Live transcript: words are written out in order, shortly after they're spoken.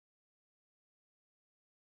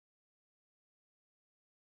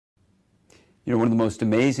You know, one of the most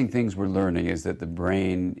amazing things we're learning is that the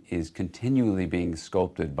brain is continually being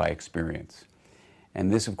sculpted by experience.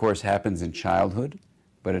 And this, of course, happens in childhood,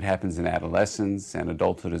 but it happens in adolescence and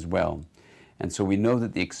adulthood as well. And so we know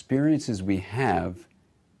that the experiences we have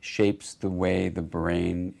shapes the way the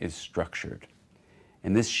brain is structured.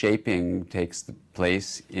 And this shaping takes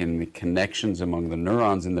place in the connections among the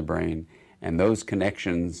neurons in the brain, and those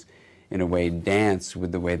connections, in a way, dance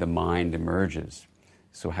with the way the mind emerges.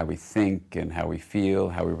 So how we think and how we feel,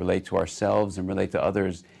 how we relate to ourselves and relate to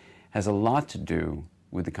others has a lot to do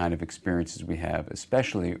with the kind of experiences we have,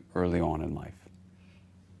 especially early on in life.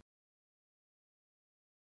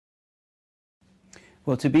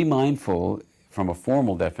 Well, to be mindful, from a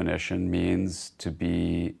formal definition, means to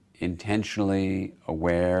be intentionally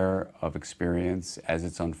aware of experience as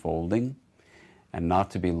it's unfolding and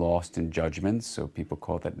not to be lost in judgments, so people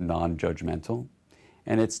call that non-judgmental.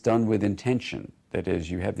 And it's done with intention. That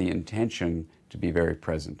is, you have the intention to be very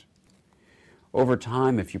present. Over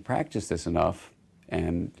time, if you practice this enough,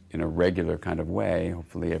 and in a regular kind of way,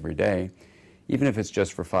 hopefully every day, even if it's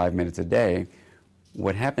just for 5 minutes a day,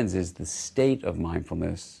 what happens is the state of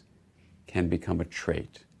mindfulness can become a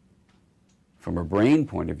trait. From a brain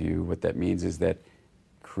point of view, what that means is that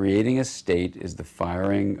creating a state is the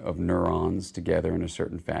firing of neurons together in a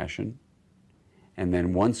certain fashion. And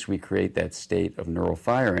then once we create that state of neural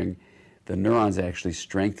firing, the neurons actually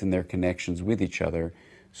strengthen their connections with each other.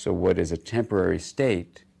 So what is a temporary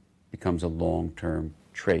state becomes a long-term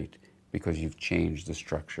trait because you've changed the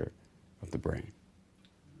structure of the brain.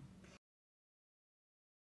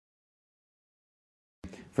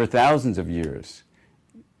 For thousands of years,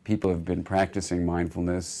 people have been practicing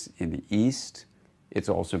mindfulness in the East. It's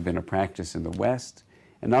also been a practice in the West,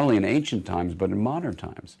 and not only in ancient times, but in modern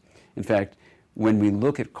times. In fact, when we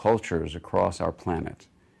look at cultures across our planet,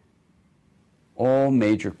 all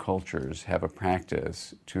major cultures have a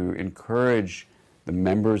practice to encourage the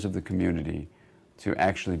members of the community to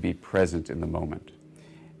actually be present in the moment.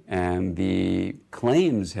 And the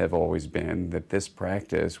claims have always been that this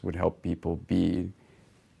practice would help people be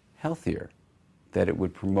healthier, that it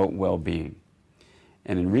would promote well-being.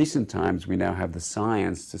 And in recent times, we now have the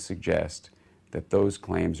science to suggest that those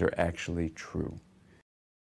claims are actually true.